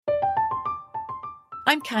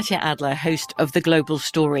I'm Katya Adler, host of The Global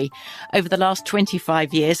Story. Over the last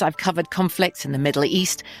 25 years, I've covered conflicts in the Middle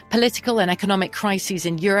East, political and economic crises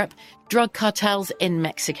in Europe, drug cartels in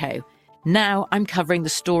Mexico. Now I'm covering the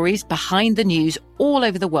stories behind the news all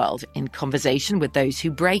over the world in conversation with those who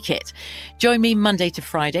break it. Join me Monday to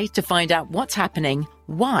Friday to find out what's happening,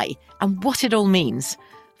 why, and what it all means.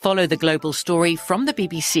 Follow The Global Story from the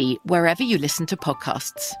BBC wherever you listen to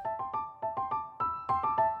podcasts.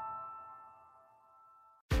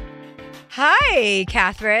 Hi,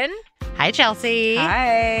 Catherine. Hi, Chelsea.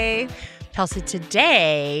 Hi. Chelsea,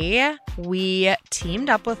 today we teamed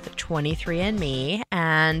up with 23andMe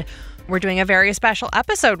and we're doing a very special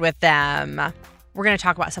episode with them. We're going to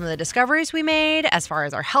talk about some of the discoveries we made as far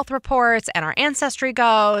as our health reports and our ancestry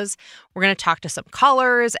goes. We're going to talk to some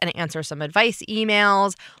callers and answer some advice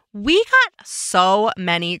emails. We got so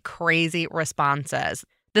many crazy responses.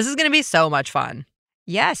 This is going to be so much fun.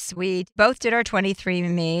 Yes, we both did our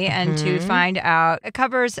 23andMe, and to find out, it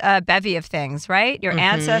covers a bevy of things, right? Your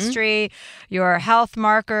ancestry, your health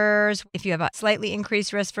markers, if you have a slightly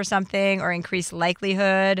increased risk for something or increased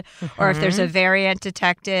likelihood, or if there's a variant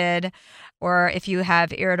detected, or if you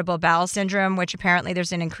have irritable bowel syndrome, which apparently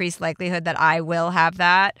there's an increased likelihood that I will have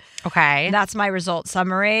that. Okay. That's my result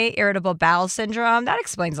summary. Irritable bowel syndrome, that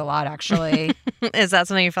explains a lot, actually. Is that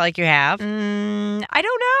something you feel like you have? I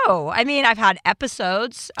don't know. I mean, I've had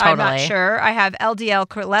episodes. Totally. I'm not sure. I have LDL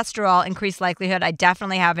cholesterol, increased likelihood. I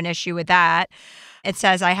definitely have an issue with that. It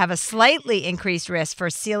says I have a slightly increased risk for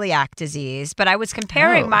celiac disease, but I was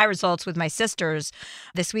comparing my results with my sister's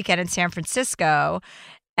this weekend in San Francisco.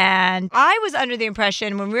 And I was under the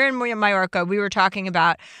impression when we were in Mallorca, we were talking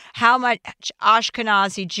about how much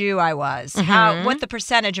Ashkenazi Jew I was, what the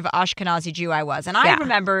percentage of Ashkenazi Jew I was. And I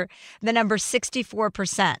remember the number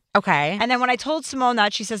 64%. Okay. And then when I told Simone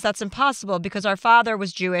that, she says that's impossible because our father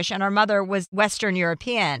was Jewish and our mother was Western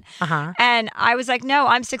European. And I was like, no,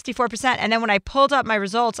 I'm 64%. And then when I pulled up my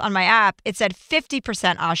results on my app, it said 50%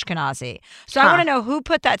 Ashkenazi. So I want to know who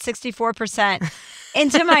put that 64%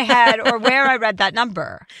 into my head or where I read that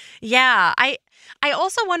number. Yeah. I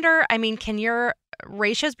also wonder, I mean, can your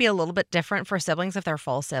ratios be a little bit different for siblings if they're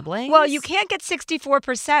full siblings? Well, you can't get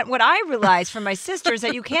 64%. What I realized from my sister is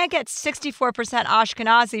that you can't get 64%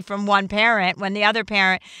 Ashkenazi from one parent when the other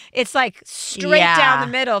parent, it's like straight down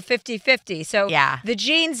the middle, 50-50. So the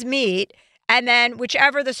genes meet, and then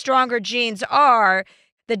whichever the stronger genes are,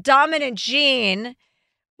 the dominant gene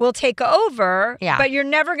will take over, but you're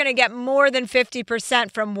never going to get more than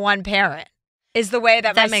 50% from one parent, is the way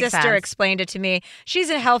that my sister explained it to me. She's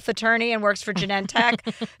a health attorney and works for Genentech,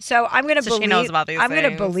 so I'm going to believe. She knows about these I'm going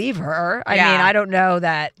to believe her. I mean, I don't know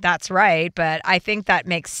that that's right, but I think that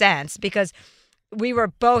makes sense because we were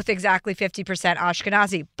both exactly 50%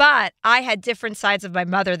 Ashkenazi, but I had different sides of my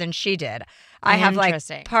mother than she did. I have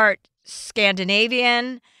like part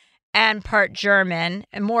Scandinavian and part German,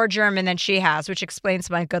 and more German than she has, which explains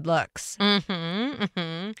my good looks.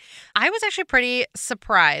 I was actually pretty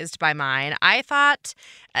surprised by mine. I thought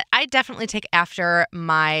I definitely take after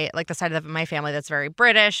the side of my family that's very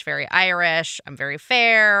British, very Irish. I'm very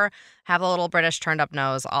fair, have a little British turned up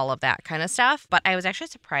nose, all of that kind of stuff. But I was actually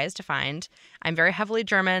surprised to find I'm very heavily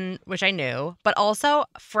German, which I knew, but also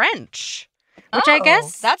French. Which I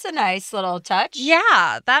guess... that's a nice little touch.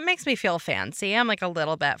 Yeah, that makes me feel fancy. I'm like a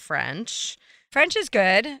little bit French. French is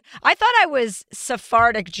good. I thought I was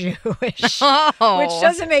Sephardic Jewish, which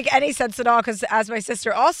doesn't make any sense at all because, as my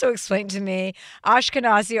sister also explained to me,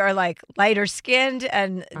 Ashkenazi are like lighter skinned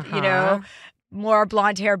and, you know, more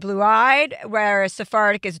blonde hair, blue eyed, whereas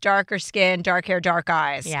Sephardic is darker skin, dark hair, dark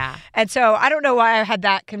eyes. Yeah. And so I don't know why I had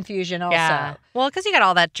that confusion also. Yeah. Well, because you got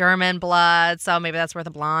all that German blood, so maybe that's where the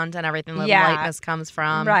blonde and everything, the lightness comes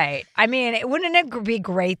from. Right. I mean, wouldn't it be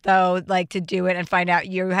great, though, like to do it and find out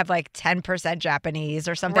you have like 10% Japanese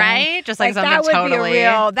or something? Right? Just like something that would totally.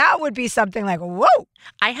 That would be something like, whoa.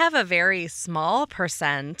 I have a very small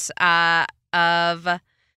percent of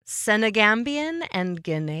Senegambian and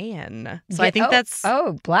Ghanaian. So I think that's...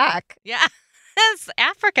 Oh, black. Yeah. It's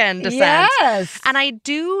African descent. Yes. And I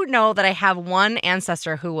do know that I have one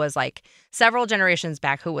ancestor who was like several generations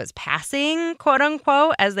back who was passing, quote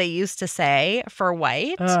unquote, as they used to say, for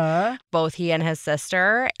white. Both he and his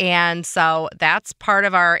sister. And so that's part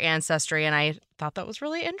of our ancestry. And I thought that was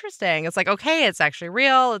really interesting. It's like, okay, it's actually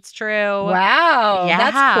real. It's true. Wow.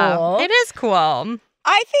 Yeah. That's cool. It is cool.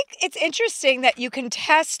 I think it's interesting that you can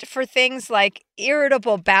test for things like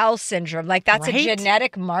irritable bowel syndrome. Like that's a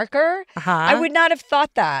genetic marker. I would not have thought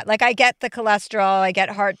that. Like I get the cholesterol, I get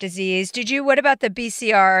heart disease. Did you? What about the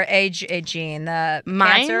BCR-AG gene, the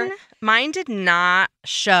cancer? Mine did not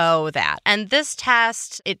show that. And this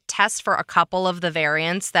test, it tests for a couple of the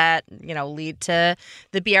variants that, lead to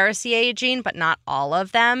the BRCA gene, but not all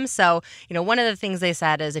of them. So, one of the things they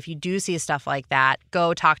said is if you do see stuff like that,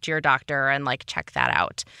 go talk to your doctor and check that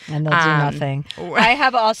out. And they'll do nothing. I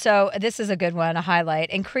have also, this is a good one, a highlight,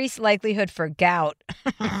 increased likelihood for gout.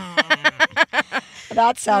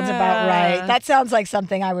 That sounds about right. That sounds like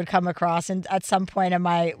something I would come across at some point in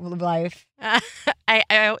my life.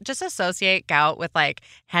 I just associate gout with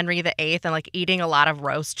Henry VIII and eating a lot of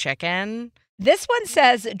roast chicken. This one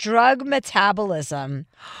says drug metabolism,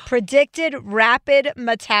 predicted rapid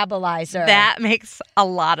metabolizer. That makes a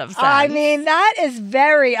lot of sense. I mean, that is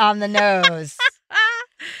very on the nose.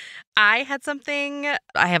 I had something.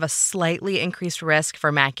 I have a slightly increased risk for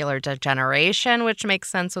macular degeneration, which makes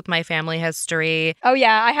sense with my family history. Oh,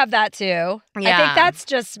 yeah, I have that too. Yeah. I think that's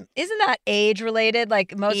just, isn't that age related?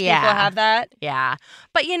 Most people have that. Yeah.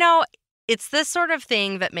 But, it's this sort of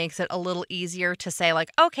thing that makes it a little easier to say,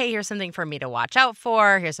 okay, here's something for me to watch out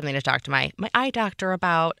for. Here's something to talk to my eye doctor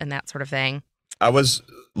about and that sort of thing. I was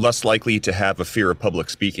less likely to have a fear of public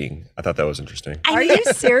speaking. I thought that was interesting. Are you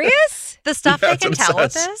serious? The stuff they can tell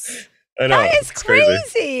with this? I know. That is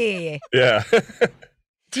crazy. Yeah.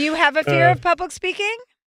 Do you have a fear of public speaking?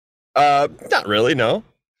 Not really, no.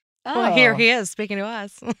 Oh. Well, here he is speaking to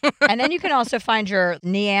us. And then you can also find your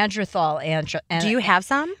Neanderthal. Do you have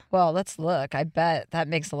some? Well, let's look. I bet that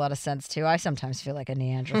makes a lot of sense, too. I sometimes feel like a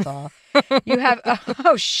Neanderthal. You have,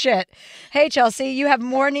 oh, shit. Hey, Chelsea, you have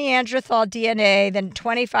more Neanderthal DNA than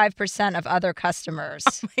 25% of other customers.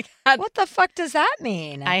 Oh, my God. What the fuck does that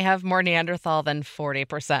mean? I have more Neanderthal than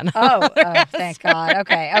 40%. Oh, thank God.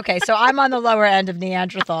 Okay. So I'm on the lower end of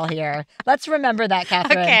Neanderthal here. Let's remember that,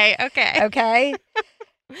 Catherine. Okay.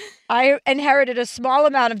 I inherited a small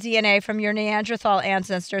amount of DNA from your Neanderthal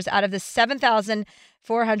ancestors. Out of the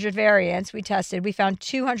 7,400 variants we tested, we found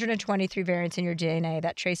 223 variants in your DNA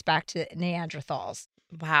that trace back to Neanderthals.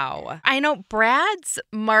 Wow. I know Brad's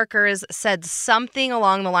markers said something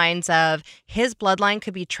along the lines of his bloodline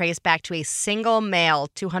could be traced back to a single male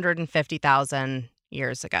 250,000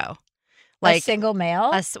 years ago. A single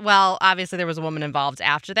male? Well, obviously there was a woman involved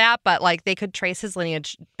after that, but they could trace his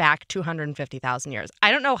lineage back 250,000 years. I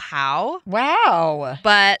don't know how. Wow.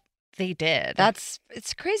 But they did. It's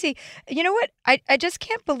crazy. You know what? I just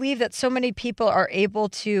can't believe that so many people are able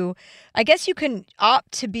to, I guess you can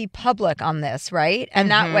opt to be public on this, right? And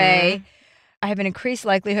that way I have an increased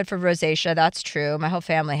likelihood for rosacea. That's true. My whole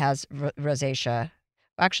family has rosacea.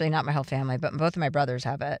 Actually, not my whole family, but both of my brothers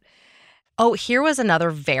have it. Oh, here was another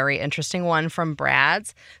very interesting one from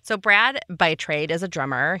Brad's. So Brad, by trade, is a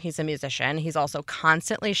drummer. He's a musician. He's also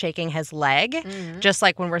constantly shaking his leg. Mm-hmm. Just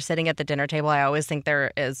like when we're sitting at the dinner table, I always think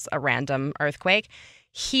there is a random earthquake.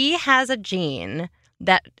 He has a gene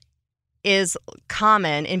that is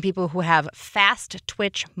common in people who have fast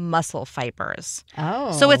twitch muscle fibers.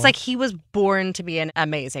 Oh. So it's he was born to be an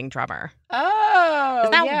amazing drummer. Oh,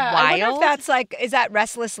 Isn't that yeah. wild? I wonder if that's is that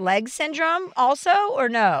restless leg syndrome also, or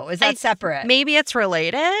no? Is that separate? Maybe it's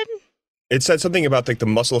related. It said something about the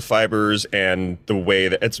muscle fibers and the way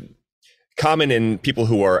that it's common in people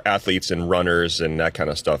who are athletes and runners and that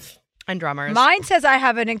kind of stuff. And drummers. Mine says I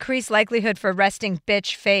have an increased likelihood for resting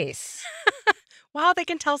bitch face. Wow, they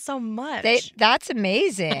can tell so much. That's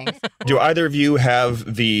amazing. Do either of you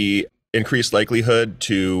have the increased likelihood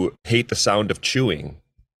to hate the sound of chewing?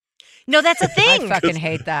 No, that's a thing. I fucking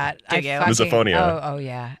hate that. Do you? Misophonia. Oh,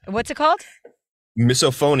 yeah. What's it called?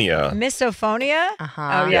 Misophonia. Misophonia?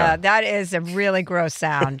 Uh-huh. Oh, yeah. That is a really gross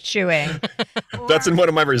sound, chewing. That's in one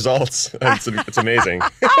of my results. It's amazing.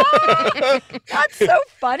 That's so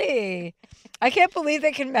funny. I can't believe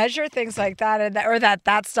they can measure things like that, or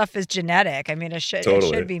that stuff is genetic. I mean, it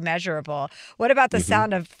should be measurable. What about the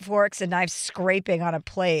sound of forks and knives scraping on a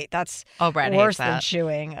plate? That's Brad worse hates that. than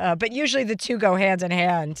chewing. But usually the two go hand in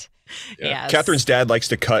hand. Yeah. Yes. Catherine's dad likes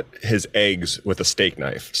to cut his eggs with a steak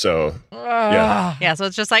knife. So, yeah. Yeah, so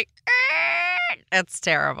it's just it's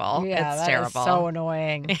terrible. Yeah, it's that terrible. is so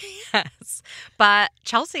annoying. Yes. But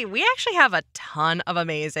Chelsea, we actually have a ton of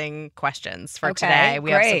amazing questions for today.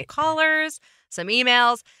 We have some callers, some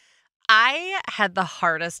emails. I had the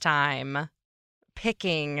hardest time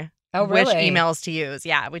picking which emails to use.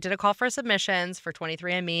 Yeah, we did a call for submissions for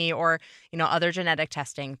 23andMe or, other genetic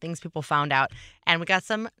testing, things people found out, and we got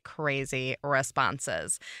some crazy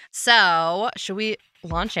responses. So, should we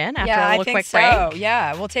launch in after a little quick break?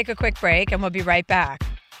 Yeah, we'll take a quick break and we'll be right back.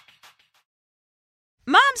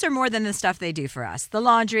 Moms are more than the stuff they do for us. The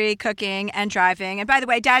laundry, cooking, and driving. And by the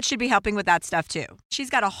way, Dad should be helping with that stuff too. She's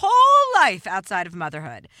got a whole life outside of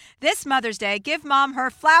motherhood. This Mother's Day, give Mom her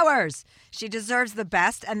flowers. She deserves the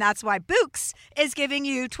best, and that's why Bouqs is giving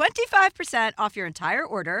you 25% off your entire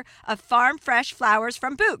order of farm fresh flowers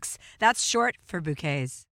from Bouqs. That's short for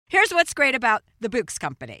bouquets. Here's what's great about the Bouqs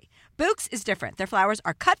company. Bouqs is different. Their flowers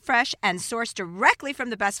are cut fresh and sourced directly from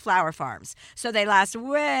the best flower farms, so they last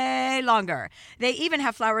way longer. They even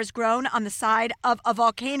have flowers grown on the side of a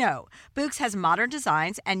volcano. Bouqs has modern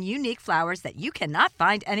designs and unique flowers that you cannot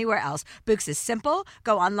find anywhere else. Bouqs is simple.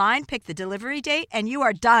 Go online, pick the delivery date, and you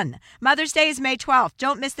are done. Mother's Day is May 12th.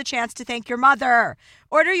 Don't miss the chance to thank your mother.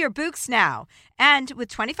 Order your Bouqs now. And with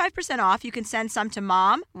 25% off, you can send some to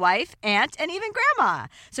mom, wife, aunt, and even grandma.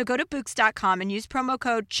 So go to Bouqs.com and use promo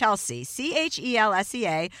code Chelsea,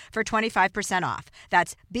 CHELSEA, for 25% off.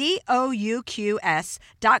 That's BOUQS.com,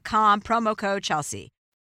 promo code Chelsea.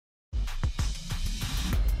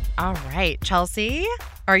 All right, Chelsea,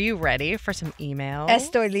 are you ready for some emails?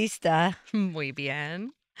 Estoy lista. Muy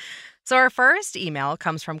bien. So our first email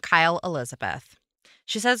comes from Kyle Elizabeth.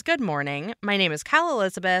 She says, "Good morning. My name is Kyle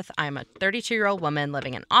Elizabeth. I'm a 32-year-old woman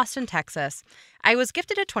living in Austin, Texas. I was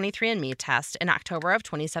gifted a 23andMe test in October of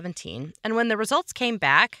 2017, and when the results came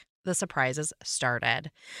back, the surprises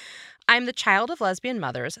started. I'm the child of lesbian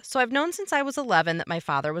mothers, so I've known since I was 11 that my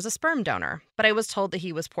father was a sperm donor, but I was told that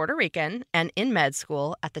he was Puerto Rican and in med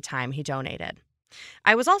school at the time he donated.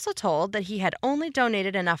 I was also told that he had only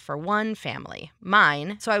donated enough for one family,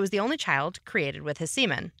 mine, so I was the only child created with his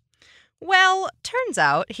semen. Well, turns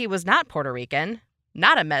out he was not Puerto Rican,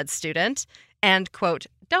 not a med student, and, quote,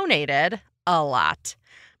 donated a lot.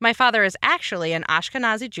 My father is actually an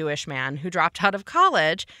Ashkenazi Jewish man who dropped out of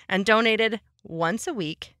college and donated once a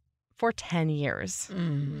week for 10 years.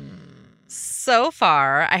 So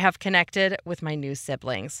far, I have connected with my new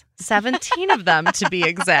siblings, 17 of them to be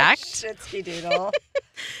exact. Shitsky doodle.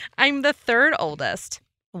 I'm the third oldest.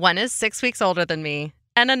 One is 6 weeks older than me,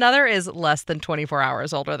 and another is less than 24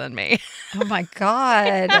 hours older than me. Oh, my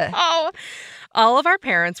God. Oh, all of our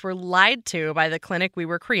parents were lied to by the clinic we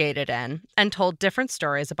were created in and told different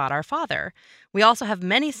stories about our father. We also have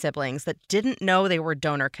many siblings that didn't know they were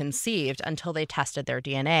donor conceived until they tested their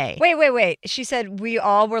DNA. Wait. She said we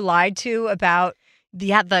all were lied to about...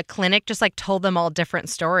 Yeah, the clinic just told them all different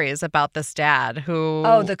stories about this dad who...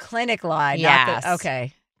 Oh, the clinic lied. Yes.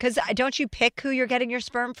 Okay. Because don't you pick who you're getting your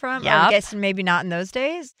sperm from? Yep. I guess maybe not in those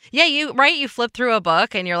days. Yeah, you flip through a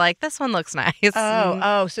book and you're like, this one looks nice.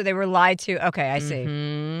 Oh, so they were lied to. Okay, I see.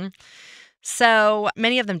 Mm-hmm. So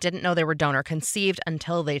many of them didn't know they were donor conceived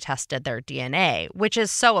until they tested their DNA, which is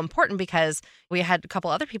so important because we had a couple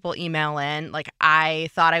other people email in, I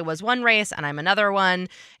thought I was one race and I'm another one.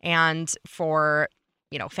 And for,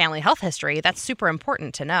 family health history, that's super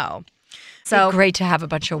important to know. So great to have a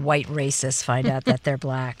bunch of white racists find out that they're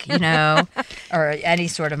black, or any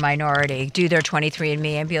sort of minority, do their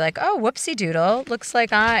 23andMe and be like, oh, whoopsie doodle, looks like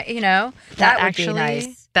that would be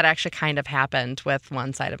nice. That actually kind of happened with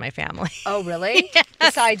one side of my family. Oh, really? Yes.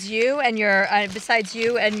 Besides you and your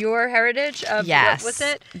heritage of yes. What was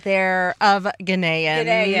it? They're of Ghanaian.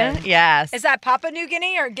 Ghanaian. Yes. Is that Papua New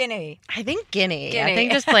Guinea or Guinea? I think Guinea. I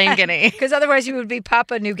think just plain Guinea. Because otherwise you would be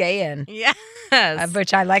Papua New Guinean. Yes.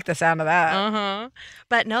 Which I like the sound of that. Uh-huh.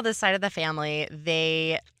 But no, this side of the family,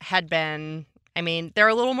 they had been, they're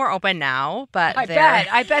a little more open now, but I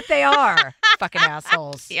bet they are. Fucking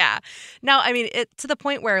assholes. Yeah. No, to the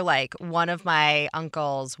point where one of my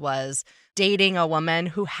uncles was dating a woman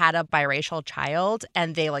who had a biracial child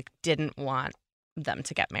and they didn't want them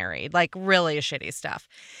to get married, really shitty stuff.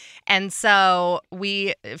 And so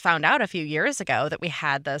we found out a few years ago that we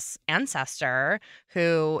had this ancestor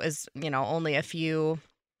who is, only a few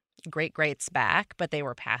greats back, but they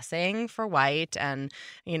were passing for white and,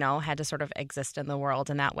 had to sort of exist in the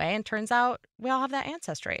world in that way. And turns out we all have that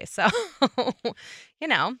ancestry. So, you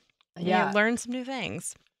learn some new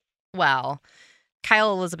things. Well,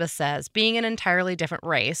 Kyle Elizabeth says, being an entirely different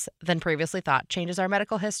race than previously thought changes our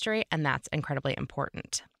medical history, and that's incredibly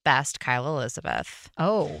important. Best, Kyle Elizabeth.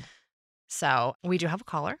 Oh. So we do have a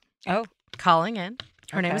caller. Oh. Calling in.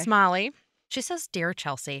 Her name is Molly. She says, Dear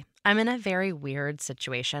Chelsea, I'm in a very weird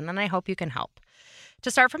situation, and I hope you can help.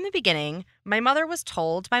 To start from the beginning, my mother was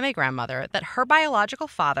told by my grandmother that her biological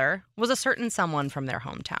father was a certain someone from their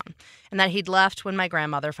hometown, and that he'd left when my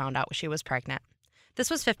grandmother found out she was pregnant. This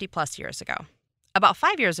was 50-plus years ago. About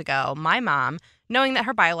 5 years ago, my mom, knowing that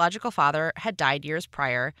her biological father had died years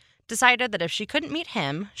prior, decided that if she couldn't meet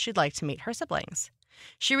him, she'd like to meet her siblings.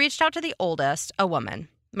 She reached out to the oldest, a woman,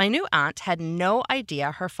 My new aunt had no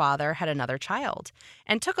idea her father had another child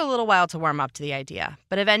and took a little while to warm up to the idea,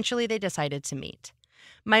 but eventually they decided to meet.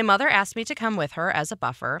 My mother asked me to come with her as a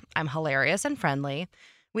buffer. I'm hilarious and friendly.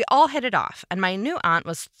 We all hit it off, and my new aunt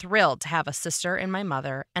was thrilled to have a sister in my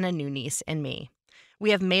mother and a new niece in me.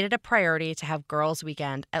 We have made it a priority to have girls'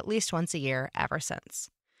 weekend at least once a year ever since.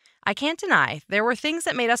 I can't deny there were things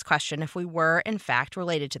that made us question if we were, in fact,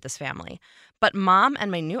 related to this family, but Mom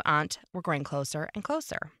and my new aunt were growing closer and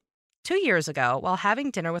closer. 2 years ago, while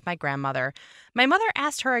having dinner with my grandmother, my mother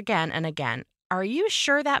asked her again and again, "Are you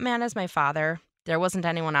sure that man is my father? There wasn't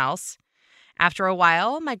anyone else?" After a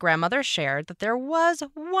while, my grandmother shared that there was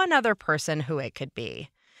one other person who it could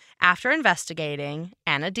be. After investigating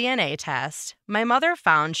and a DNA test, my mother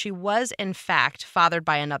found she was, in fact, fathered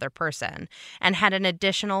by another person and had an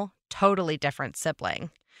additional, totally different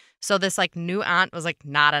sibling. So this, new aunt was,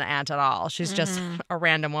 not an aunt at all. She's just a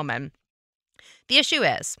random woman. The issue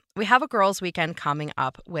is, we have a girls' weekend coming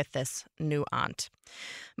up with this new aunt.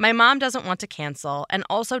 My mom doesn't want to cancel and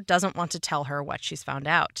also doesn't want to tell her what she's found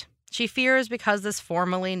out. She fears because this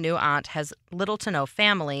formerly new aunt has little to no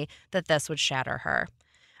family that this would shatter her.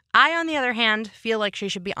 I, on the other hand, feel like she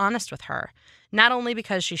should be honest with her, not only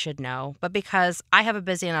because she should know, but because I have a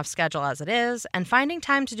busy enough schedule as it is, and finding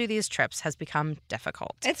time to do these trips has become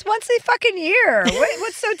difficult. It's once a fucking year.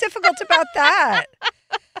 What's so difficult about that?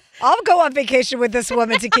 I'll go on vacation with this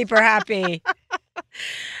woman to keep her happy.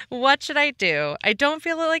 What should I do? I don't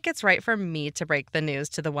feel like it's right for me to break the news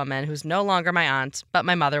to the woman who's no longer my aunt, but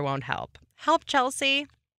my mother won't help. Help, Chelsea.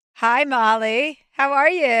 Hi, Molly. How are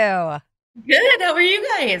you? Good. How are you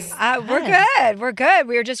guys? We're good. We're good.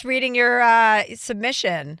 We were just reading your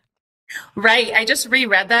submission. Right. I just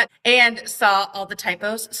reread that and saw all the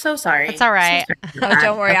typos. So sorry. It's all right. Oh,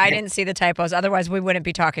 don't worry. Okay. I didn't see the typos. Otherwise, we wouldn't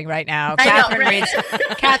be talking right now.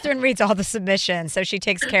 Catherine reads all the submissions, so she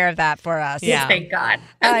takes care of that for us. Yeah. Thank God.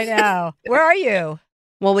 I know. Where are you?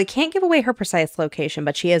 Well, we can't give away her precise location,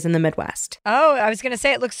 but she is in the Midwest. Oh, I was going to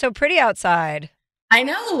say it looks so pretty outside. I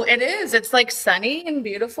know, it is. It's sunny and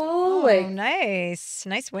beautiful. Oh, nice.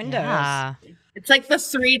 Nice windows. Yeah. It's the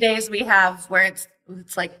 3 days we have where it's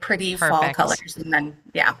pretty Perfect. Fall colors. And then,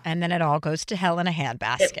 yeah. And then it all goes to hell in a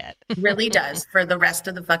handbasket. It really does for the rest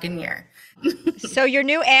of the fucking year. So your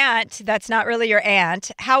new aunt, that's not really your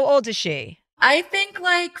aunt. How old is she? I think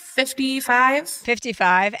 55.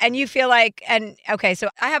 55. And you feel okay, so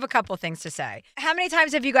I have a couple things to say. How many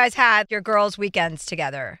times have you guys had your girls' weekends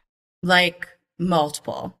together?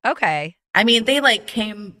 Multiple. Okay. I mean, they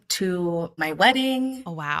came to my wedding.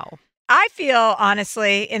 Oh, wow. I feel,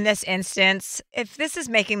 honestly, in this instance, if this is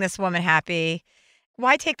making this woman happy,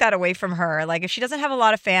 why take that away from her? If she doesn't have a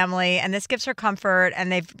lot of family and this gives her comfort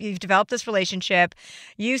and you've developed this relationship,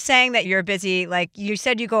 you saying that you're busy, you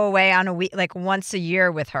said you go away on a week, once a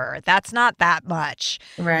year with her. That's not that much.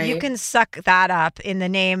 Right. You can suck that up in the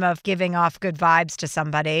name of giving off good vibes to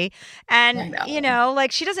somebody. And,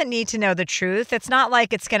 she doesn't need to know the truth. It's not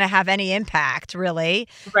like it's going to have any impact, really.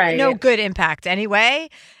 Right. No good impact anyway.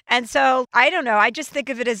 And so, I don't know. I just think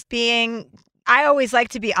of it as being... I always like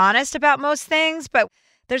to be honest about most things, but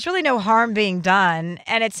there's really no harm being done.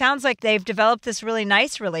 And it sounds like they've developed this really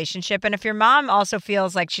nice relationship. And if your mom also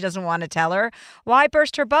feels like she doesn't want to tell her, why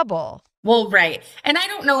burst her bubble? Well, right. And I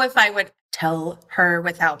don't know if I would tell her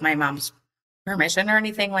without my mom's permission or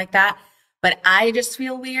anything like that, but I just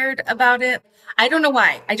feel weird about it. I don't know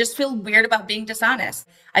why. I just feel weird about being dishonest.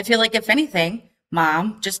 I feel like if anything,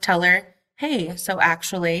 Mom, just tell her, hey, so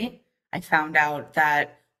actually I found out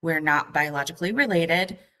that we're not biologically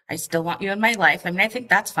related. I still want you in my life. I mean, I think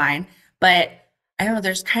that's fine. But I don't know,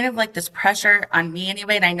 there's kind of this pressure on me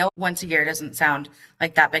anyway. And I know once a year doesn't sound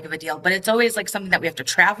like that big of a deal, but it's always something that we have to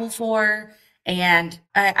travel for. And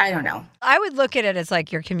I don't know. I would look at it as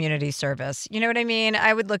your community service. You know what I mean?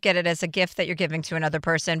 I would look at it as a gift that you're giving to another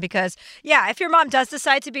person because, yeah, if your mom does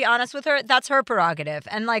decide to be honest with her, that's her prerogative.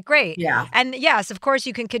 And great. Yeah. And yes, of course,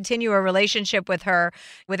 you can continue a relationship with her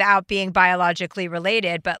without being biologically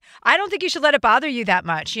related. But I don't think you should let it bother you that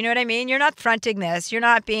much. You know what I mean? You're not fronting this. You're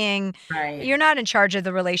not being, right. You're not in charge of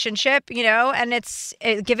the relationship, and it's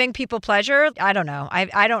giving people pleasure. I don't know.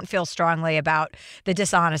 I don't feel strongly about the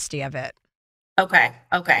dishonesty of it. Okay.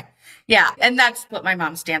 Yeah. And that's what my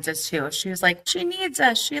mom's stance is too. She was she needs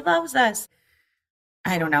us. She loves us.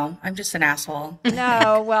 I don't know. I'm just an asshole.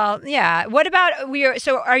 No, well, yeah. What about is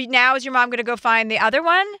your mom going to go find the other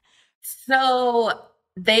one? So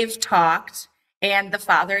they've talked and the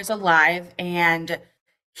father's alive and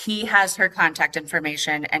he has her contact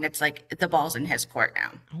information and it's the ball's in his court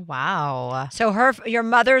now. Wow. So your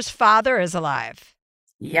mother's father is alive.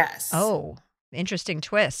 Yes. Oh, interesting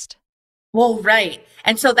twist. Well, right.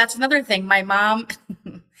 And so that's another thing. My mom,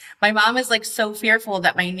 my mom is like so fearful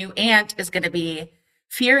that my new aunt is going to be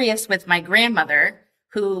furious with my grandmother,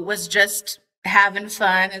 who was just having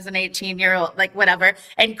fun as an 18-year-old, like whatever,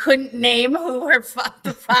 and couldn't name who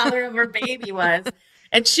the father of her baby was.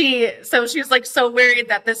 And so she was like so worried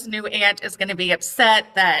that this new aunt is going to be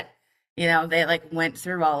upset that, they like went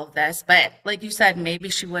through all of this. But like you said, maybe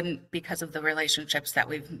she wouldn't because of the relationships that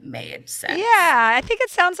we've made since. Yeah, I think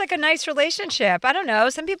it sounds like a nice relationship. I don't know.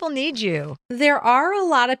 Some people need you. There are a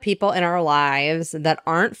lot of people in our lives that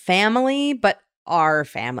aren't family, but are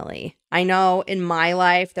family. I know in my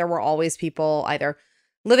life, there were always people either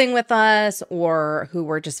living with us or who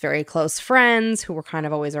were just very close friends who were kind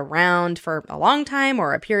of always around for a long time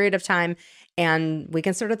or a period of time. And we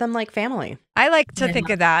consider them like family. I like to think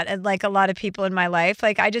of that. And like a lot of people in my life,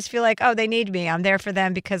 like I just feel like, oh, they need me. I'm there for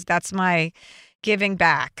them because that's my giving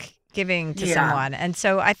back, giving to someone. And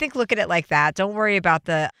so I think look at it like that. Don't worry about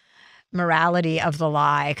the morality of the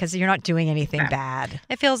lie because you're not doing anything bad.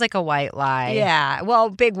 It feels like a white lie. Yeah. Well,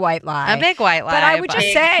 big white lie. A big white lie. But I would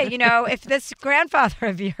just say, if this grandfather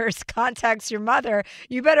of yours contacts your mother,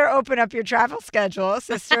 you better open up your travel schedule,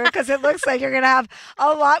 sister, because it looks like you're going to have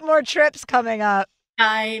a lot more trips coming up.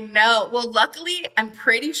 I know. Well, luckily, I'm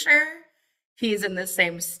pretty sure he's in the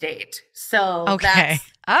same state. So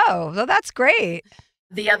well, that's great.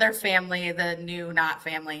 The other family, the new not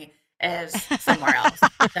family, is somewhere else.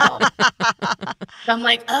 So I'm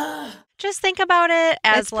like, ugh. Just think about it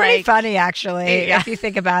as it's pretty funny, actually, if you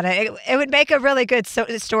think about it. It would make a really good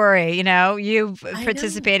story, you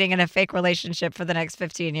participating in a fake relationship for the next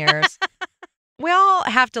 15 years. We all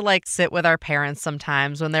have to like sit with our parents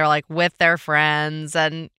sometimes when they're like with their friends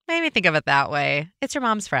and maybe think of it that way. It's your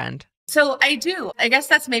mom's friend. So I do. I guess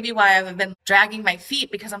that's maybe why I've been dragging my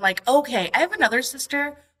feet because I'm like, okay, I have another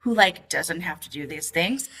sister who like doesn't have to do these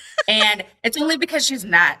things. And it's only because she's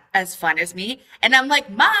not as fun as me. And I'm like,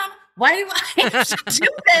 Mom, why do I have to do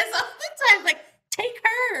this all the time? Like, take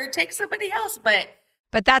her or take somebody else.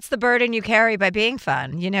 But that's the burden you carry by being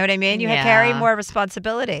fun. You know what I mean? You carry more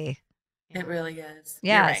responsibility. It really is.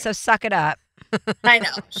 Yeah, right. So suck it up. I know.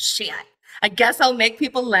 Shit. I guess I'll make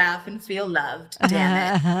people laugh and feel loved.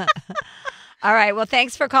 Damn it. All right. Well,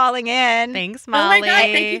 thanks for calling in. Thanks, Molly. Oh my God.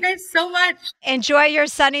 Thank you guys so much. Enjoy your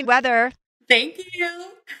sunny weather. Thank you.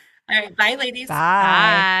 All right. Bye, ladies.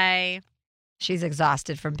 Bye. She's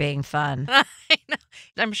exhausted from being fun. I know.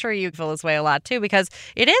 I'm sure you feel this way a lot, too, because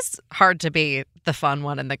it is hard to be the fun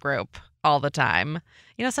one in the group all the time.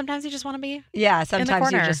 Sometimes you just want to be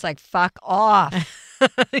sometimes you're just like, fuck off.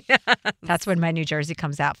 Yes. That's when my New Jersey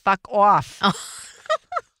comes out. Fuck off. Oh.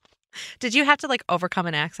 Did you have to like overcome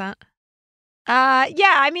an accent?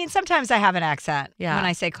 Yeah, I mean, sometimes I have an accent when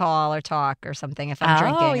I say call or talk or something. If I'm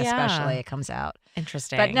drinking, especially, it comes out.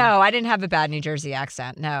 Interesting. But no, I didn't have a bad New Jersey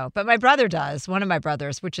accent, no. But my brother does, one of my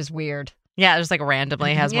brothers, which is weird. Yeah, just like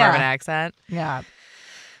randomly has more of an accent. Yeah.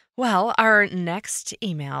 Well, our next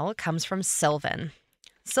email comes from Sylvan.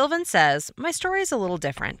 Sylvan says, my story is a little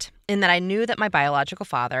different in that I knew that my biological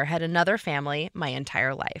father had another family my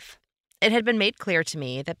entire life. It had been made clear to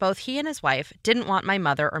me that both he and his wife didn't want my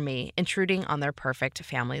mother or me intruding on their perfect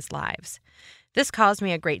family's lives. This caused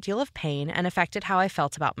me a great deal of pain and affected how I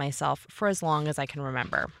felt about myself for as long as I can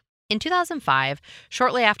remember. In 2005,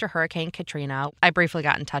 shortly after Hurricane Katrina, I briefly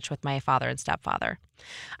got in touch with my father and stepfather.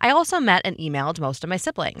 I also met and emailed most of my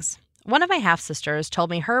siblings. One of my half-sisters told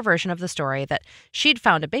me her version of the story that she'd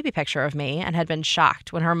found a baby picture of me and had been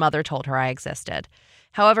shocked when her mother told her I existed.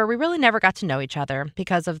 However, we really never got to know each other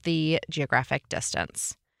because of the geographic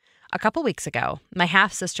distance. A couple weeks ago, my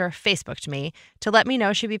half-sister Facebooked me to let me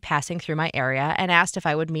know she'd be passing through my area and asked if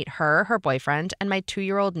I would meet her, her boyfriend, and my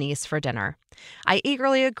 2-year-old niece for dinner. I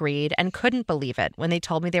eagerly agreed and couldn't believe it when they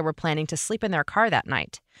told me they were planning to sleep in their car that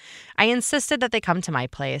night. I insisted that they come to my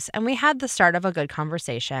place, and we had the start of a good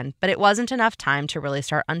conversation, but it wasn't enough time to really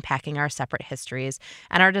start unpacking our separate histories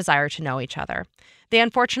and our desire to know each other. They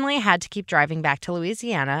unfortunately had to keep driving back to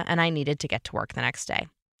Louisiana, and I needed to get to work the next day.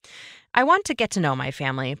 I want to get to know my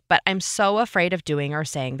family, but I'm so afraid of doing or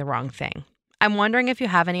saying the wrong thing. I'm wondering if you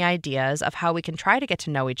have any ideas of how we can try to get to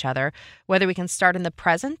know each other, whether we can start in the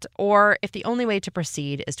present or if the only way to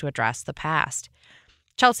proceed is to address the past.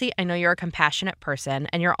 Chelsea, I know you're a compassionate person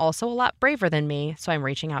and you're also a lot braver than me, so I'm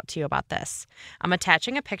reaching out to you about this. I'm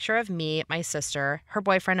attaching a picture of me, my sister, her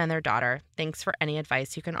boyfriend, and their daughter. Thanks for any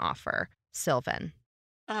advice you can offer. Sylvan.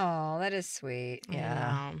 Oh, that is sweet.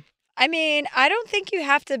 Yeah. I mean, I don't think you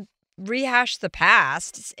have to rehash the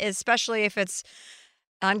past, especially if it's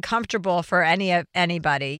uncomfortable for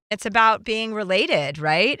anybody. It's about being related,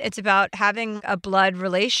 right? It's about having a blood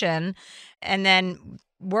relation and then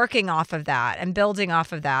working off of that and building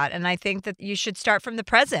off of that. And I think that you should start from the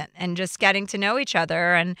present and just getting to know each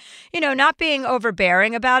other and, not being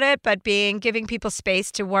overbearing about it, but giving people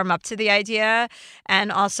space to warm up to the idea,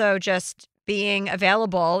 and also just being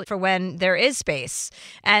available for when there is space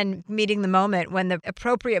and meeting the moment when the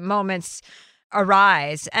appropriate moments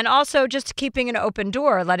arise, and also just keeping an open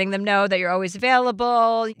door, letting them know that you're always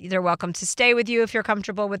available. They're welcome to stay with you if you're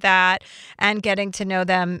comfortable with that, and getting to know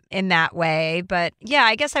them in that way. But yeah,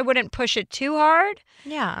 I guess I wouldn't push it too hard.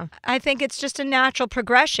 Yeah. I think it's just a natural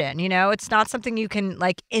progression. It's not something you can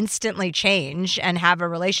like instantly change and have a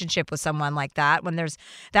relationship with someone like that when there's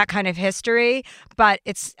that kind of history. But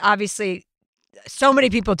it's obviously so many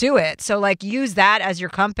people do it. So like use that as your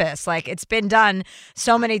compass. Like it's been done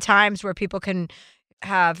so many times where people can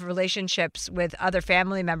have relationships with other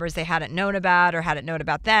family members they hadn't known about or hadn't known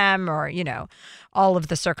about them, or, all of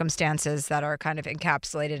the circumstances that are kind of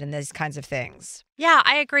encapsulated in these kinds of things. Yeah,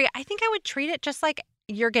 I agree. I think I would treat it just like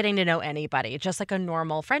you're getting to know anybody, just like a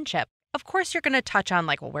normal friendship. Of course, you're going to touch on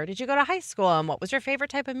like, well, where did you go to high school and what was your favorite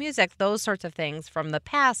type of music? Those sorts of things from the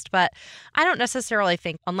past. But I don't necessarily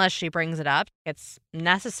think, unless she brings it up, it's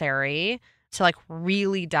necessary to like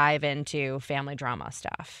really dive into family drama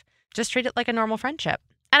stuff. Just treat it like a normal friendship.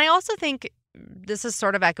 And I also think this is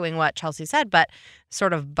sort of echoing what Chelsea said, but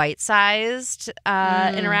sort of bite-sized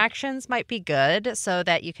interactions might be good so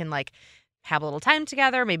that you can like have a little time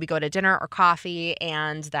together, maybe go to dinner or coffee,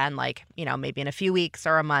 and then like, maybe in a few weeks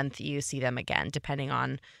or a month, you see them again, depending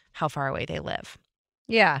on how far away they live.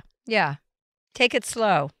 Yeah. Yeah. Take it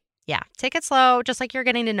slow. Yeah. Take it slow, just like you're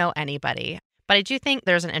getting to know anybody. But I do think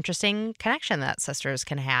there's an interesting connection that sisters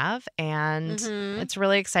can have. And it's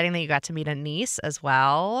really exciting that you got to meet a niece as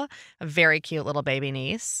well, a very cute little baby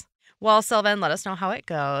niece. Well, Sylvan, let us know how it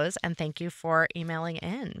goes. And thank you for emailing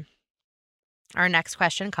in. Our next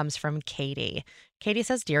question comes from Katie. Katie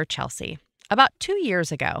says, Dear Chelsea, about 2 years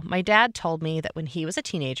ago, my dad told me that when he was a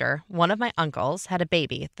teenager, one of my uncles had a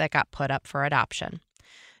baby that got put up for adoption.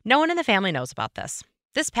 No one in the family knows about this.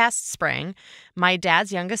 This past spring, my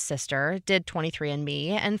dad's youngest sister did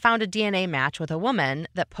 23andMe and found a DNA match with a woman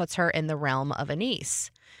that puts her in the realm of a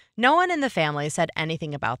niece. No one in the family said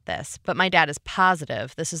anything about this, but my dad is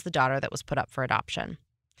positive this is the daughter that was put up for adoption.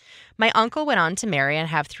 My uncle went on to marry and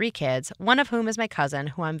have 3 kids, one of whom is my cousin,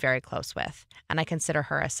 who I'm very close with, and I consider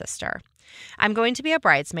her a sister. I'm going to be a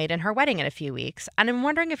bridesmaid in her wedding in a few weeks, and I'm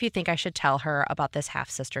wondering if you think I should tell her about this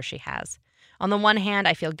half-sister she has. On the one hand,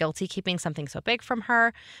 I feel guilty keeping something so big from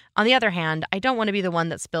her. On the other hand, I don't want to be the one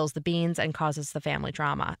that spills the beans and causes the family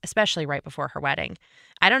drama, especially right before her wedding.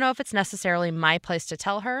 I don't know if it's necessarily my place to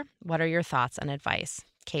tell her. What are your thoughts and advice?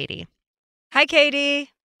 Katie. Hi,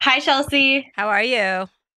 Katie. Hi, Chelsea. How are you?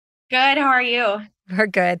 Good. How are you? We're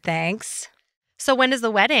good, thanks. So when is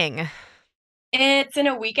the wedding? It's in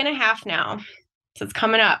a week and a half now. So it's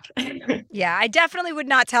coming up. Yeah, I definitely would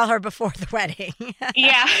not tell her before the wedding.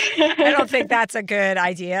 Yeah. I don't think that's a good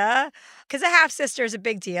idea because a half-sister is a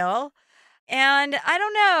big deal. And I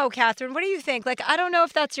don't know, Catherine, what do you think? Like, I don't know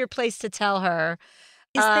if that's your place to tell her.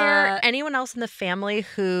 Is there anyone else in the family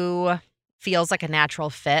who feels like a natural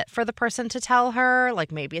fit for the person to tell her?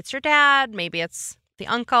 Like maybe it's your dad, maybe it's the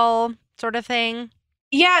uncle sort of thing?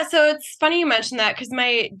 Yeah, so it's funny you mentioned that because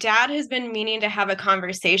my dad has been meaning to have a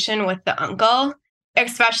conversation with the uncle,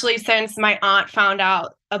 especially since my aunt found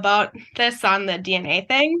out about this on the DNA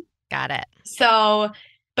thing. Got it. So,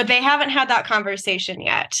 but they haven't had that conversation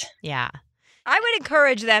yet. Yeah. I would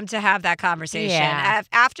encourage them to have that conversation. Yeah.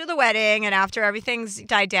 After the wedding and after everything's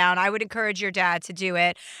died down. I would encourage your dad to do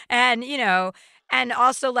it. And, and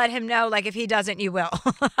also let him know, like, if he doesn't, you will.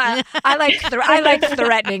 I like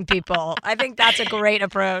threatening people. I think that's a great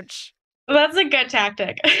approach. That's a good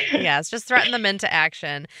tactic. Yes, just threaten them into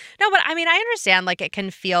action. No, but I mean, I understand, like, it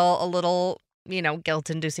can feel a little,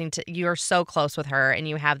 guilt-inducing you're so close with her and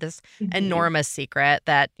you have this enormous secret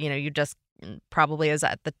that, you just probably is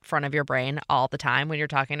at the front of your brain all the time when you're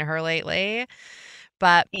talking to her lately.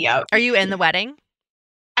 But Are you in the wedding?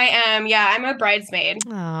 I am. Yeah, I'm a bridesmaid.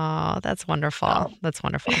 Oh, that's wonderful. Oh. That's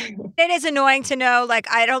wonderful. It is annoying to know, like,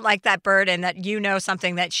 I don't like that burden that you know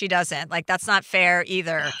something that she doesn't. Like, that's not fair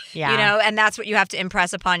either. Yeah. And that's what you have to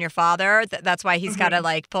impress upon your father. That's why he's got to,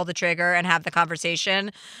 like, pull the trigger and have the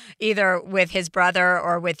conversation either with his brother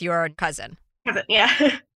or with your cousin.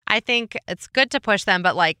 Yeah. I think it's good to push them,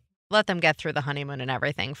 but, like, let them get through the honeymoon and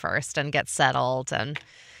everything first and get settled. And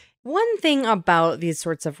one thing about these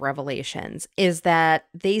sorts of revelations is that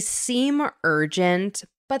they seem urgent,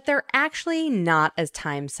 but they're actually not as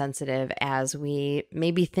time sensitive as we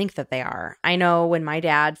maybe think that they are. I know when my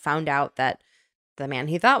dad found out that the man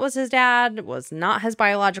he thought was his dad was not his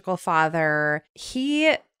biological father.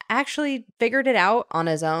 He actually figured it out on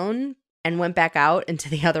his own and went back out into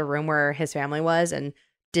the other room where his family was and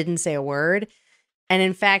didn't say a word. And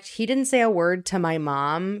in fact, he didn't say a word to my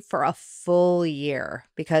mom for a full year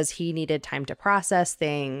because he needed time to process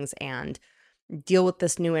things and deal with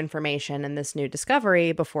this new information and this new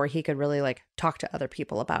discovery before he could really like talk to other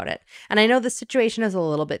people about it. And I know the situation is a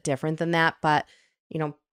little bit different than that, but you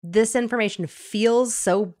know, this information feels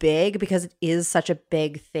so big because it is such a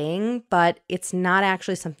big thing, but it's not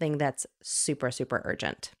actually something that's super, super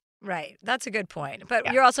urgent. Right. That's a good point.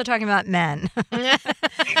 But you're also talking about men.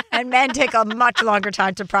 And men take a much longer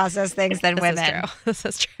time to process things than women. This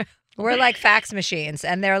is true. We're like fax machines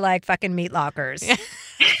and they're like fucking meat lockers.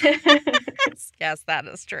 Yes, that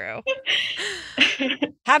is true.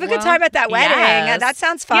 Have a good time at that wedding. Yes. That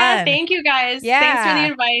sounds fun. Yeah, thank you guys. Yeah. Thanks for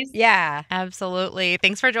the advice. Yeah. Absolutely.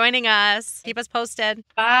 Thanks for joining us. Keep us posted.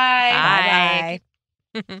 Bye.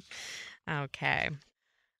 Bye. Okay.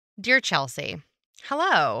 Dear Chelsea,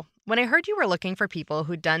 hello. When I heard you were looking for people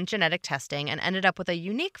who'd done genetic testing and ended up with a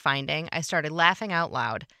unique finding, I started laughing out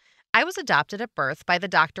loud. I was adopted at birth by the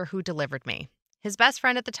doctor who delivered me. His best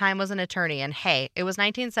friend at the time was an attorney, and hey, it was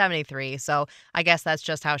 1973, so I guess that's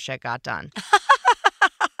just how shit got done.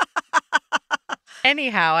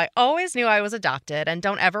 Anyhow, I always knew I was adopted and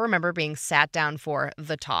don't ever remember being sat down for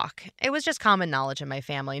the talk. It was just common knowledge in my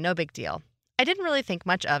family, no big deal. I didn't really think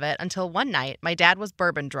much of it until one night my dad was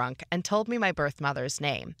bourbon drunk and told me my birth mother's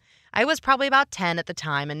name. I was probably about 10 at the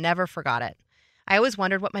time and never forgot it. I always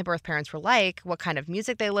wondered what my birth parents were like, what kind of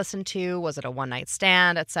music they listened to, was it a one-night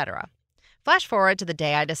stand, etc. Flash forward to the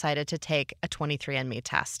day I decided to take a 23andMe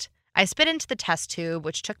test. I spit into the test tube,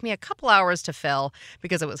 which took me a couple hours to fill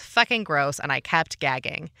because it was fucking gross and I kept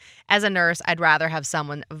gagging. As a nurse, I'd rather have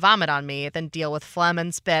someone vomit on me than deal with phlegm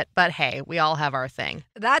and spit, but hey, we all have our thing.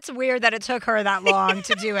 That's weird that it took her that long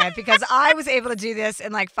to do it because I was able to do this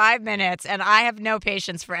in like 5 minutes and I have no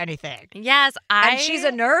patience for anything. Yes, And she's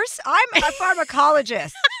a nurse? I'm a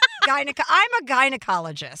pharmacologist. I'm a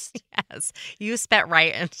gynecologist. Yes, you spat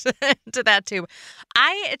right into that tube.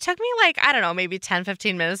 It took me like, I don't know, maybe 10,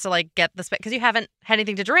 15 minutes to like get the spit because you haven't had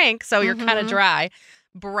anything to drink, so you're kind of dry.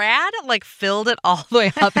 Brad like filled it all the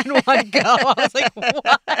way up in one go. I was like,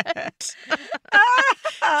 what?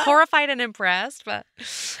 Horrified and impressed. But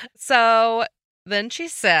so then she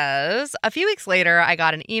says, a few weeks later, I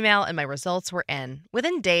got an email and my results were in.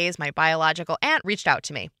 Within days, my biological aunt reached out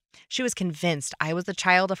to me. She was convinced I was the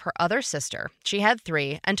child of her other sister. She had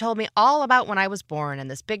 3 and told me all about when I was born and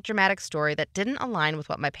this big dramatic story that didn't align with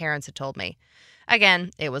what my parents had told me.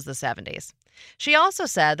 Again, it was the 70s. She also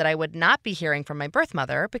said that I would not be hearing from my birth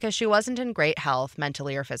mother because she wasn't in great health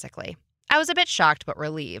mentally or physically. I was a bit shocked but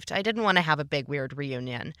relieved. I didn't want to have a big weird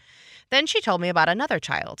reunion. Then she told me about another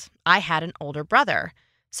child. I had an older brother.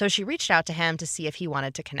 So she reached out to him to see if he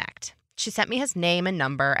wanted to connect. She sent me his name and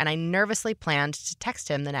number, and I nervously planned to text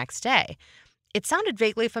him the next day. It sounded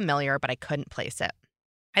vaguely familiar, but I couldn't place it.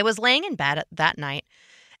 I was laying in bed that night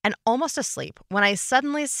and almost asleep when I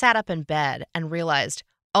suddenly sat up in bed and realized,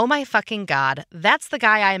 oh my fucking God, that's the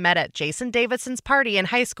guy I met at Jason Davidson's party in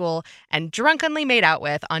high school and drunkenly made out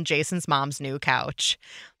with on Jason's mom's new couch.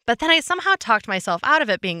 But then I somehow talked myself out of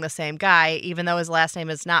it being the same guy, even though his last name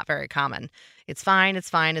is not very common. It's fine, it's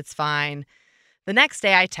fine, it's fine. The next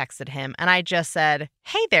day I texted him and I just said,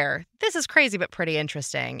 hey there, this is crazy but pretty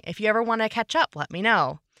interesting. If you ever want to catch up, let me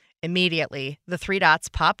know. Immediately, the 3 dots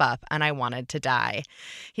pop up and I wanted to die.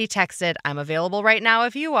 He texted, I'm available right now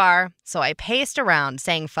if you are. So I paced around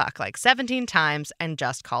saying fuck like 17 times and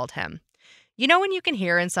just called him. You know when you can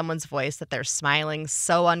hear in someone's voice that they're smiling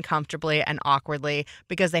so uncomfortably and awkwardly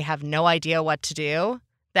because they have no idea what to do?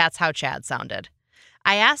 That's how Chad sounded.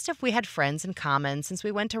 I asked if we had friends in common since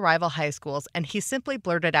we went to rival high schools, and he simply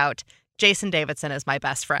blurted out, Jason Davidson is my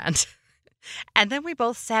best friend. And then we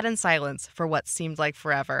both sat in silence for what seemed like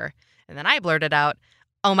forever. And then I blurted out,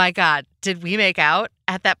 oh my God, did we make out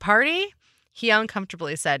at that party? He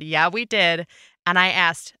uncomfortably said, yeah, we did. And I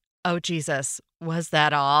asked, oh Jesus, was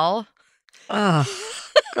that all? Oh,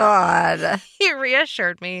 God. He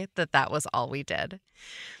reassured me that that was all we did.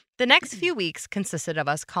 The next few weeks consisted of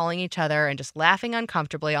us calling each other and just laughing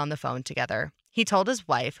uncomfortably on the phone together. He told his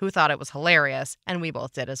wife, who thought it was hilarious, and we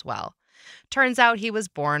both did as well. Turns out he was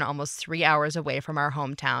born almost 3 hours away from our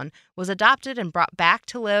hometown, was adopted and brought back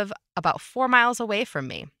to live about 4 miles away from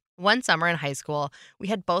me. One summer in high school, we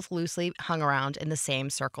had both loosely hung around in the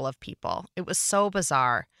same circle of people. It was so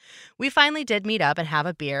bizarre. We finally did meet up and have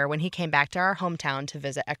a beer when he came back to our hometown to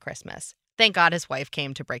visit at Christmas. Thank God his wife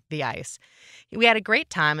came to break the ice. We had a great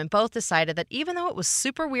time and both decided that even though it was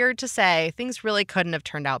super weird to say, things really couldn't have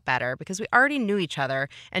turned out better because we already knew each other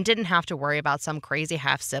and didn't have to worry about some crazy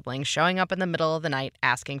half-sibling showing up in the middle of the night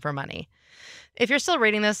asking for money. If you're still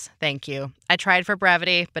reading this, thank you. I tried for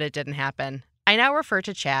brevity, but it didn't happen. I now refer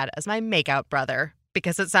to Chad as my makeout brother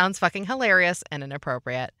because it sounds fucking hilarious and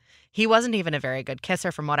inappropriate. He wasn't even a very good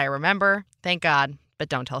kisser from what I remember. Thank God, but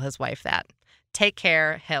don't tell his wife that. Take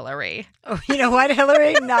care, Hillary. Oh, you know what,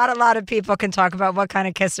 Hillary? Not a lot of people can talk about what kind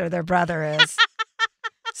of kisser their brother is.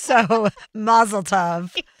 So, mazel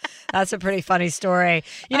tov. That's a pretty funny story.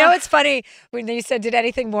 You know, it's funny when you said, did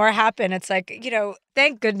anything more happen? It's like,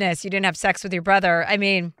 thank goodness you didn't have sex with your brother. I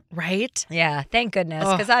mean, right? Yeah, thank goodness,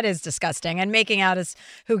 because that is disgusting. And making out is,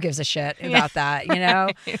 who gives a shit about that,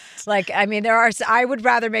 Like, I mean, I would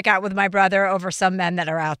rather make out with my brother over some men that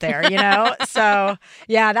are out there, So,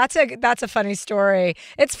 yeah, that's a funny story.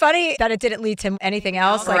 It's funny that it didn't lead to anything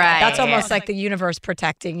else. Like, that's almost like the universe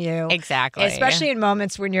protecting you. Exactly. Especially in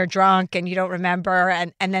moments when you're drunk and you don't remember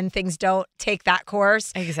and then things don't take that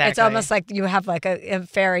course. Exactly. It's almost like you have like a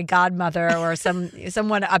fairy godmother or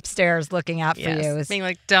someone upstairs looking out for you. It's being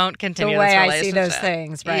like, don't continue the way this I relationship. see those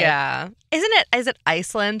things, right? Yeah. Is it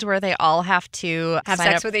Iceland where they all have to have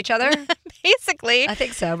sex with each other? Basically. I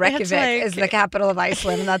think so. Reykjavik is the capital of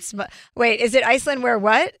Iceland. Wait, is it Iceland where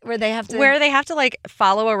what? Where they have to like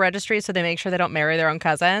follow a registry so they make sure they don't marry their own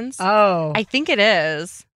cousins? Oh. I think it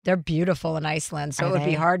is. They're beautiful in Iceland, so it would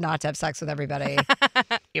be hard not to have sex with everybody.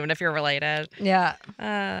 Even if you're related. Yeah.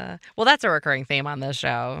 Well, that's a recurring theme on this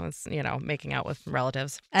show. It's, making out with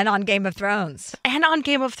relatives. And on Game of Thrones.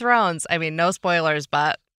 I mean, no spoilers,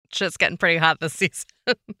 but shit's getting pretty hot this season.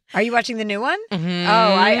 Are you watching the new one? Mm-hmm.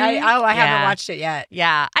 Oh, I haven't watched it yet.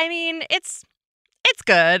 Yeah. I mean, it's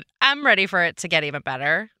good. I'm ready for it to get even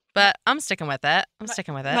better, but I'm sticking with it.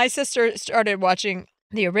 My sister started watching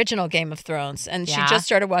the original Game of Thrones, and she just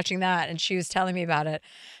started watching that, and she was telling me about it,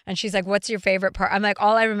 and she's like, what's your favorite part? I'm like,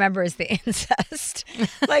 all I remember is the incest.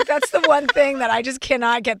 Like, that's the one thing that I just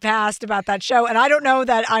cannot get past about that show, and I don't know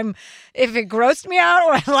that if it grossed me out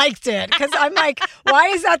or I liked it, because I'm like, why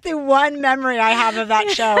is that the one memory I have of that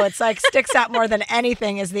show? It's like sticks out more than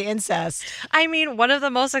anything is the incest. I mean, one of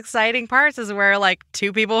the most exciting parts is where like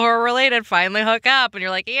two people who are related finally hook up, and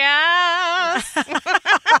you're like, yeah.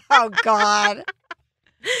 Oh, God.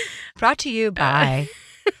 Brought to you by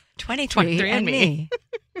 23andMe.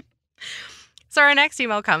 So our next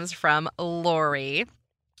email comes from Lori.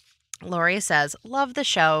 Lori says, love the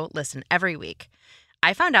show, listen every week.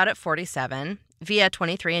 I found out at 47 via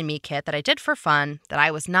 23andMe kit that I did for fun that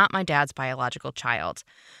I was not my dad's biological child.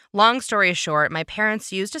 Long story short, my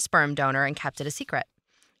parents used a sperm donor and kept it a secret.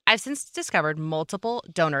 I've since discovered multiple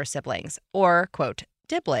donor siblings, or, quote,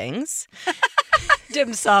 diblings.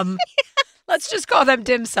 Dim sum. Let's just call them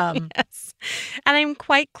dim sum. Yes. And I'm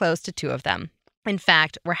quite close to two of them. In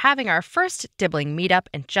fact, we're having our first dibling meetup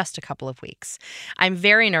in just a couple of weeks. I'm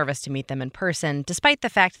very nervous to meet them in person, despite the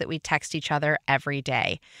fact that we text each other every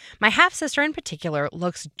day. My half-sister in particular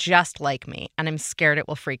looks just like me, and I'm scared it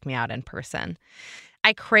will freak me out in person.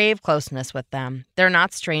 I crave closeness with them. They're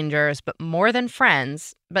not strangers, but more than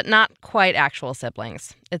friends, but not quite actual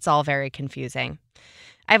siblings. It's all very confusing.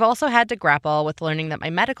 I've also had to grapple with learning that my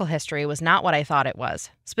medical history was not what I thought it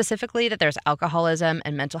was, specifically that there's alcoholism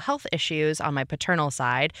and mental health issues on my paternal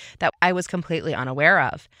side that I was completely unaware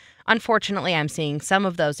of. Unfortunately, I'm seeing some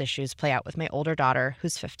of those issues play out with my older daughter,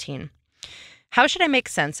 who's 15. How should I make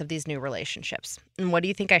sense of these new relationships? And what do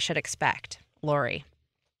you think I should expect? Lori.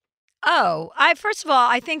 Oh, first of all,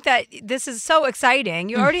 I think that this is so exciting.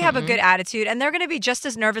 You already have a good attitude, and they're going to be just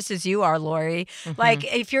as nervous as you are, Lori. Like,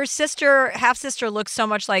 if your half-sister looks so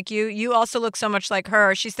much like you, you also look so much like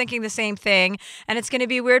her. She's thinking the same thing, and it's going to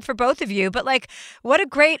be weird for both of you. But, like, what a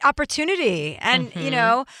great opportunity. And,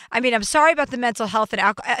 I mean, I'm sorry about the mental health and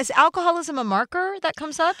alcohol. Is alcoholism a marker that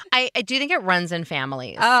comes up? I do think it runs in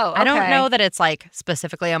families. Oh, okay. I don't know that it's, like,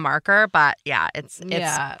 specifically a marker, but, yeah, it's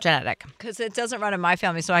genetic. Because it doesn't run in my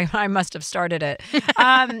family, so I must have started it.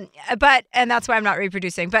 And that's why I'm not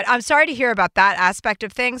reproducing. But I'm sorry to hear about that aspect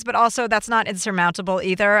of things, but also that's not insurmountable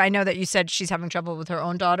either. I know that you said she's having trouble with her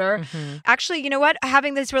own daughter. Actually, you know what?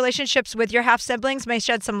 Having these relationships with your half-siblings may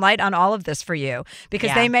shed some light on all of this for you,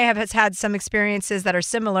 because they may have had some experiences that are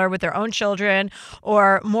similar with their own children,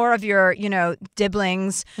 or more of your,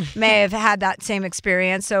 diblings may have had that same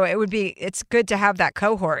experience. So it's good to have that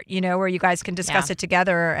cohort, where you guys can discuss it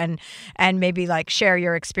together and maybe like share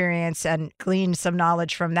your experience experience and glean some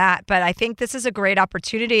knowledge from that. But I think this is a great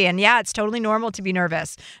opportunity. And yeah, it's totally normal to be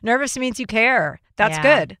nervous. Nervous means you care. That's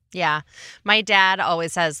good. Yeah. My dad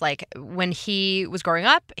always says, like, when he was growing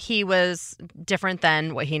up, he was different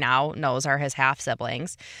than what he now knows are his half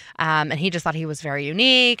siblings. And he just thought he was very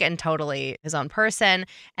unique and totally his own person.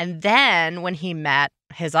 And then when he met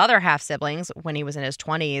his other half siblings when he was in his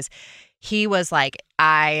 20s, he was like,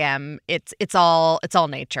 it's all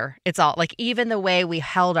nature. It's all, like, even the way we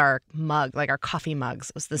held our mug, like our coffee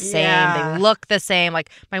mugs, was the same. Yeah. They look the same.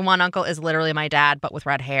 Like, my one uncle is literally my dad, but with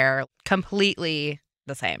red hair. Completely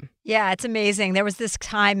the same. Yeah, it's amazing. There was this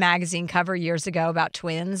Time magazine cover years ago about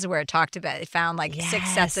twins where it talked about, it found like 6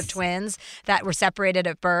 sets of twins that were separated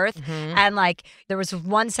at birth. And like there was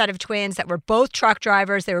one set of twins that were both truck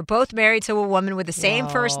drivers. They were both married to a woman with the same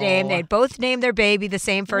first name. They both named their baby the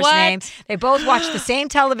same first name. They both watched the same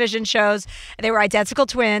television shows. They were identical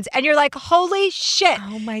twins. And you're like, holy shit.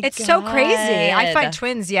 Oh my God. It's so crazy. I find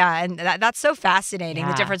twins, and that's so fascinating.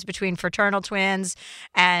 The difference between fraternal twins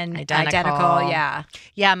and identical. Yeah.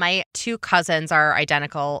 Yeah, my 2 cousins are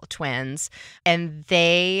identical twins, and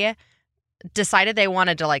they decided they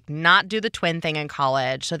wanted to like not do the twin thing in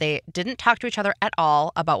college. So they didn't talk to each other at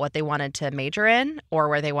all about what they wanted to major in or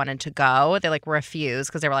where they wanted to go. They like refused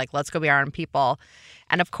because they were like, let's go be our own people.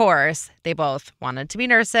 And of course, they both wanted to be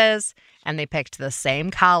nurses and they picked the same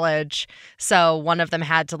college. So one of them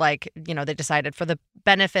had to they decided for the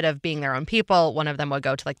benefit of being their own people, one of them would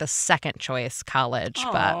go to like the second choice college.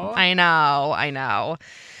 Aww. But I know.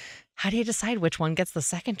 How do you decide which one gets the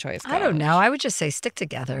second choice college? I don't know. I would just say stick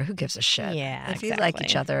together. Who gives a shit? Yeah, If you like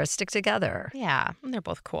each other, stick together. Yeah, they're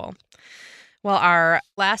both cool. Well, our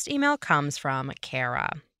last email comes from Kara.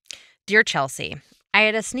 Dear Chelsea, I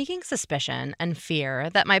had a sneaking suspicion and fear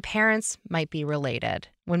that my parents might be related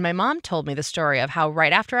when my mom told me the story of how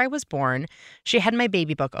right after I was born, she had my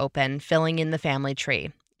baby book open, filling in the family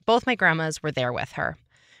tree. Both my grandmas were there with her.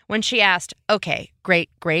 When she asked, okay,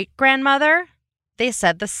 great-great-grandmother, they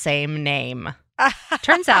said the same name.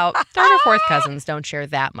 Turns out, third or fourth cousins don't share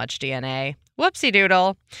that much DNA. Whoopsie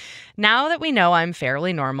doodle. Now that we know I'm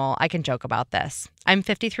fairly normal, I can joke about this. I'm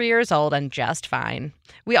 53 years old and just fine.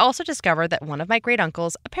 We also discovered that one of my great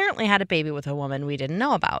uncles apparently had a baby with a woman we didn't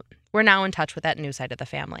know about. We're now in touch with that new side of the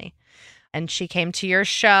family. And she came to your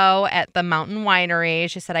show at the Mountain Winery.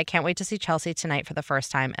 She said, I can't wait to see Chelsea tonight for the first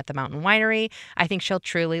time at the Mountain Winery. I think she'll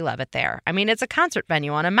truly love it there. I mean, it's a concert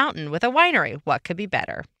venue on a mountain with a winery. What could be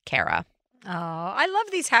better? Kara. Oh, I love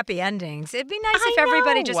these happy endings. It'd be nice if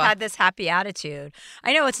everybody just had this happy attitude.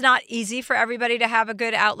 I know it's not easy for everybody to have a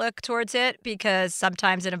good outlook towards it because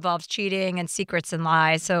sometimes it involves cheating and secrets and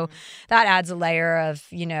lies. So that adds a layer of,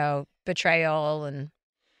 betrayal and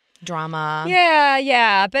drama.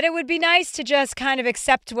 Yeah. But it would be nice to just kind of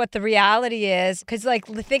accept what the reality is. Because,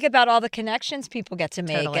 think about all the connections people get to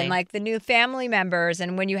make and, the new family members.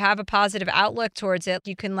 And when you have a positive outlook towards it,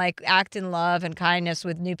 you can, act in love and kindness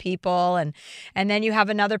with new people. And then you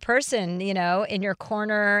have another person, in your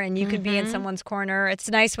corner and you can be in someone's corner.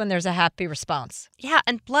 It's nice when there's a happy response. Yeah.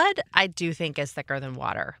 And blood, I do think, is thicker than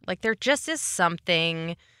water. There just is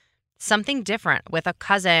something different with a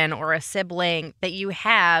cousin or a sibling that you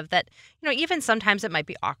have that, even sometimes it might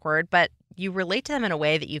be awkward, but you relate to them in a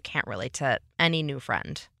way that you can't relate to any new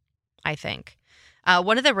friend, I think.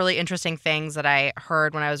 One of the really interesting things that I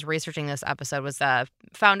heard when I was researching this episode was the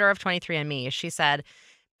founder of 23andMe. She said,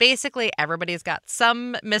 basically everybody's got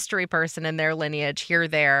some mystery person in their lineage here,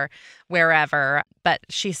 there, wherever. But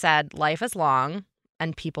she said life is long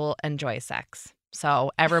and people enjoy sex.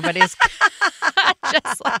 So everybody's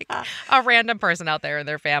just a random person out there in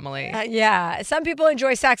their family. Yeah. Some people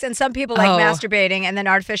enjoy sex and some people like masturbating and then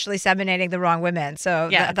artificially seminating the wrong women. So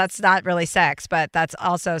that's not really sex, but that's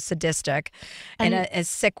also sadistic in a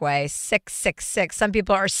sick way. Sick. Some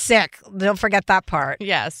people are sick. Don't forget that part.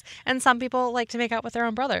 Yes. And some people like to make out with their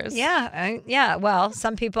own brothers. Yeah. Well,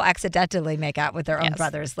 some people accidentally make out with their own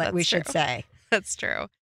brothers, we should say. That's true.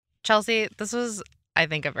 Chelsea, this was, I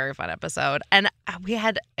think, a very fun episode. And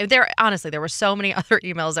there were so many other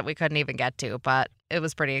emails that we couldn't even get to, but it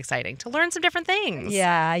was pretty exciting to learn some different things.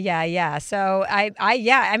 Yeah. So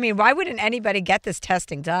I mean, why wouldn't anybody get this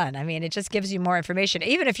testing done? I mean, it just gives you more information.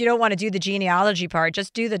 Even if you don't want to do the genealogy part,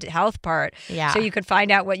 just do the health part. Yeah. So you could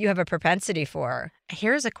find out what you have a propensity for.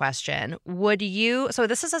 Here's a question. So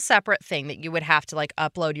this is a separate thing that you would have to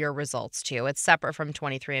upload your results to. It's separate from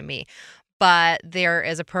 23andMe. But there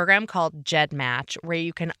is a program called GEDmatch where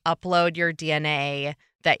you can upload your DNA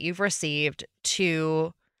that you've received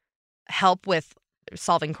to help with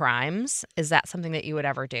solving crimes. Is that something that you would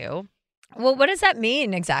ever do? Well, what does that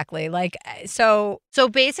mean exactly? Like, so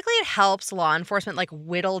basically it helps law enforcement like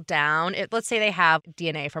whittle down it. Let's say they have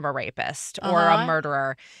DNA from a rapist or a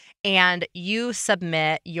murderer, and you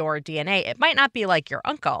submit your DNA. It might not be like your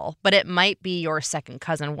uncle, but it might be your second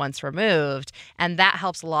cousin once removed. And that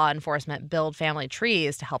helps law enforcement build family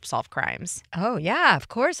trees to help solve crimes. Oh, yeah, of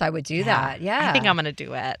course I would do that. Yeah. I think I'm going to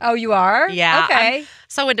do it. Oh, you are? Yeah. Okay. I'm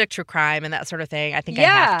so into true crime and that sort of thing. I think I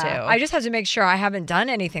have to. I just have to make sure I haven't done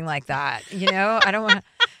anything like that. You know, I don't want to.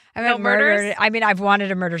 I haven't murders? murdered. I mean, I've wanted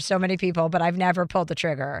to murder so many people, but I've never pulled the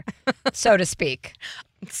trigger, so to speak.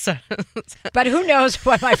 But who knows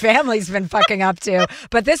what my family's been fucking up to.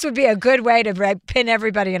 But this would be a good way to pin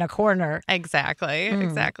everybody in a corner. Exactly.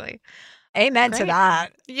 Amen to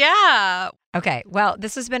that. Yeah. Okay. Well,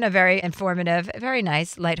 this has been a very informative, very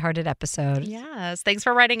nice, lighthearted episode. Yes. Thanks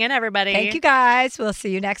for writing in, everybody. Thank you, guys. We'll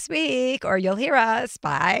see you next week, or you'll hear us.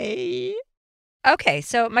 Bye. Okay,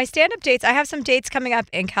 so my stand-up dates, I have some dates coming up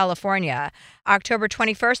in California. October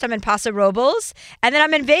 21st, I'm in Paso Robles. And then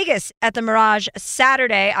I'm in Vegas at the Mirage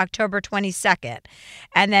Saturday, October 22nd.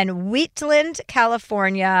 And then Wheatland,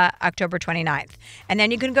 California, October 29th. And then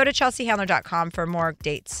you can go to chelseahandler.com for more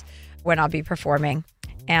dates when I'll be performing.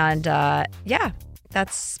 And yeah,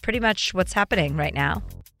 that's pretty much what's happening right now.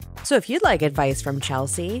 So if you'd like advice from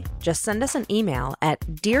Chelsea, just send us an email at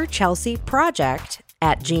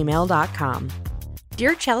dearchelseaproject@gmail.com.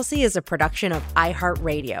 Dear Chelsea is a production of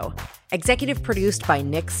iHeartRadio. Executive produced by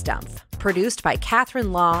Nick Stumpf. Produced by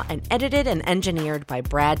Catherine Law and edited and engineered by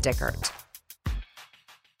Brad Dickert.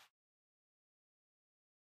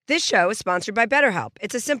 This show is sponsored by BetterHelp.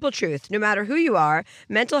 It's a simple truth. No matter who you are,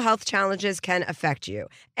 mental health challenges can affect you,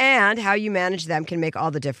 and how you manage them can make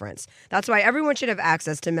all the difference. That's why everyone should have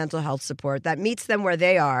access to mental health support that meets them where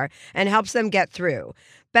they are and helps them get through.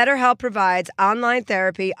 BetterHelp provides online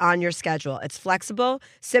therapy on your schedule. It's flexible,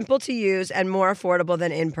 simple to use, and more affordable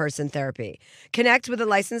than in-person therapy. Connect with a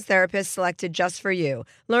licensed therapist selected just for you.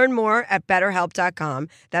 Learn more at BetterHelp.com.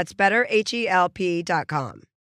 That's BetterHelp.com.